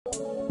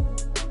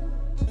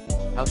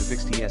How to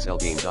fix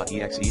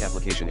TslGame.exe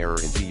application error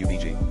in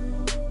PUBG.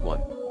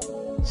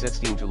 1. Set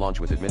Steam to launch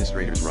with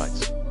administrator's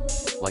rights.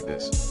 Like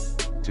this.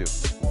 2.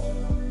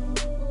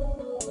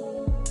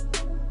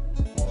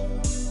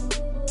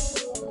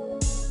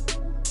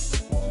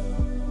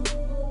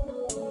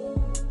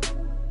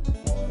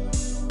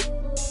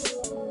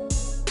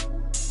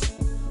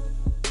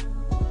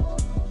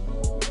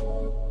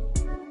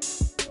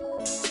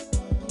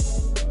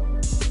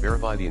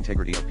 Verify the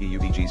integrity of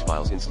PUBG's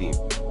files in Steam.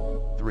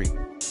 3.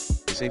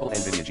 Disable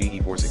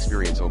NVIDIA GeForce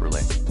Experience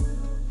overlay.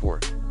 4.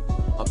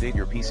 Update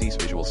your PC's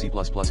Visual C++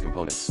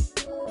 components.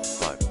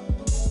 5.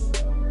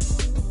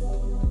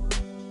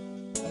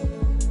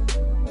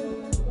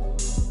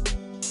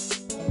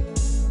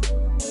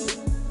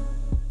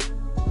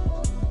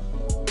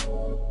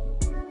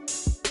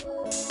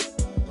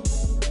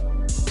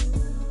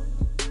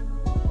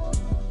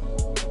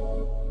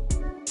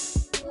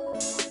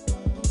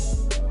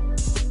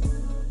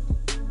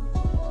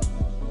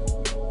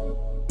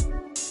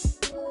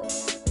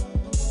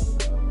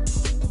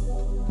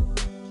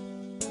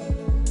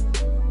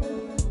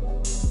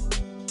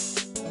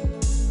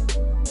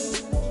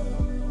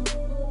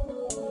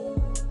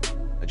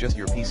 Adjust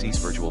your PC's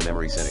virtual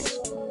memory settings.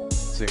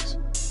 6.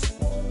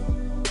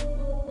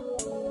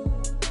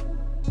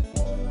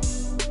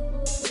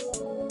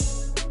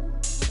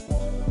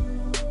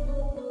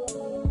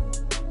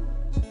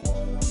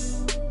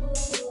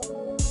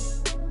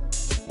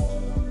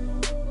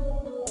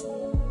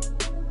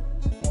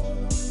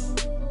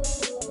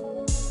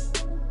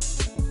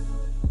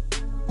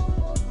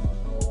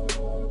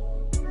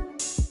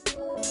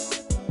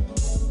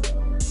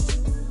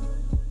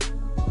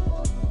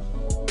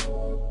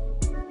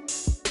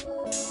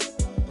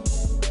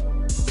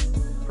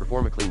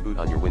 Perform a clean boot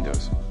on your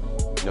Windows.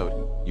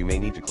 Note, you may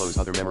need to close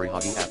other memory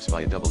hogging apps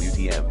via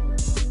WTM.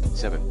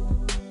 7.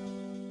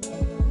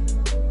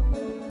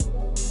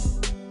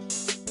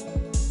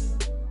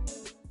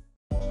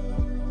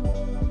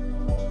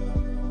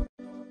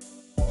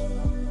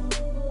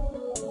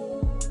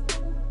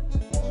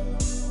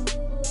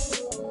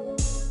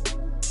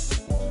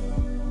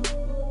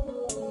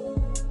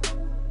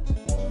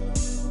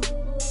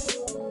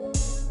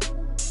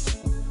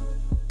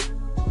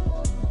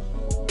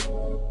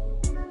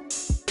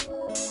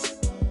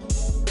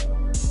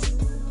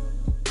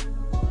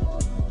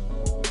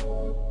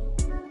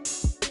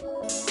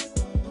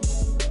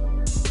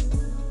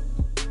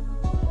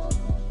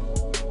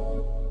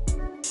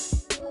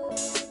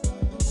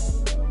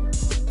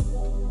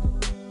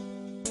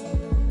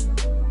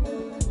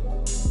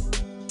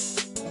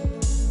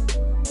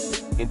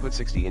 Input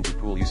 60 into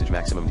pool usage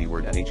maximum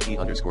dword at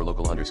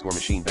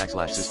hkey_local_machine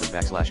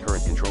 \system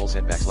 \current control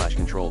set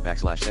 \control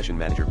 \session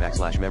manager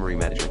 \memory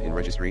management in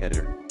registry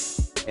editor.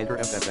 Enter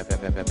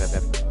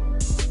FFFFFFFF.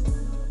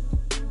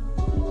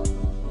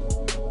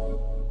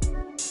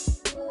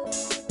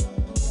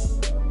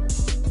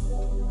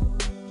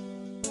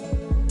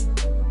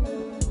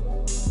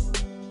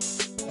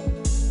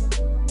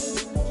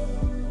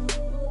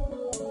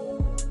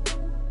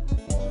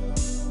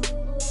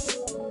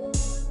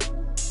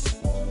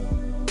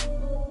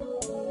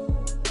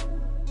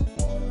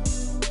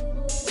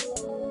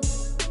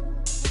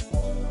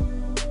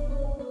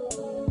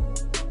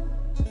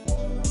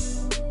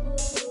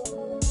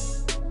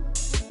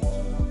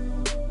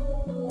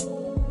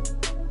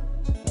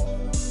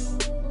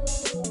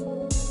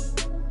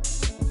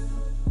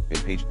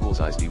 Page pool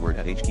size dword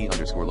at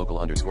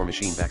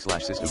hkey_local_machine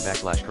 \system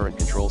 \current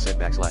control set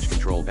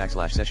 \control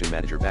 \session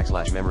manager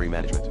 \memory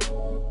management.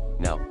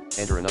 Now,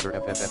 enter another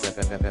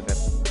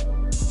FFFFFFF.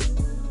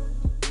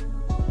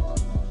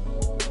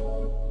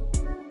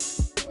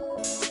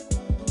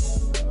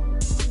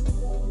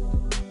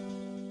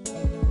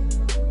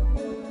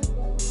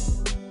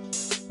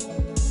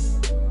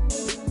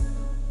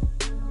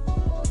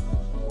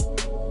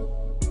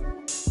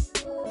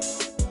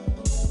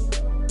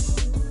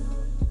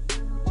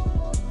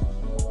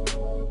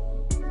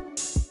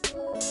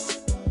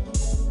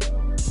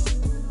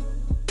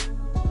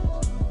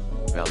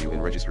 Value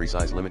in registry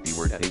size limit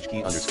dword at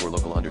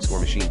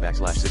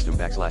hkey_local_machine \system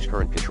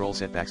 \current control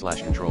set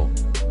 \control.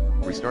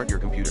 Restart your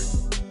computer. 8.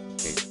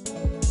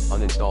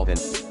 Uninstall then.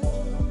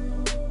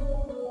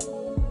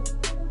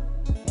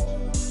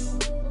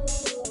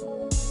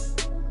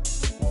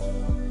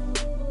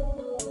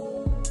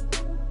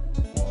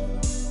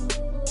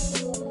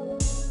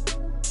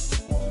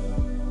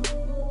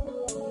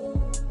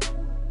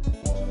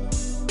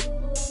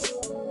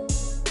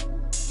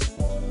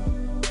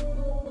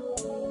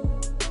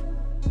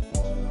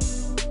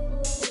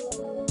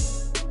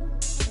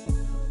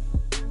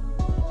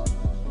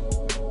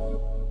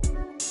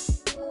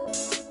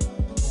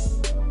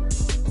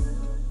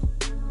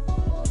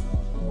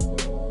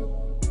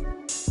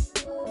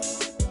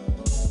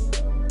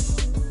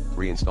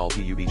 Reinstall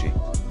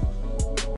PUBG.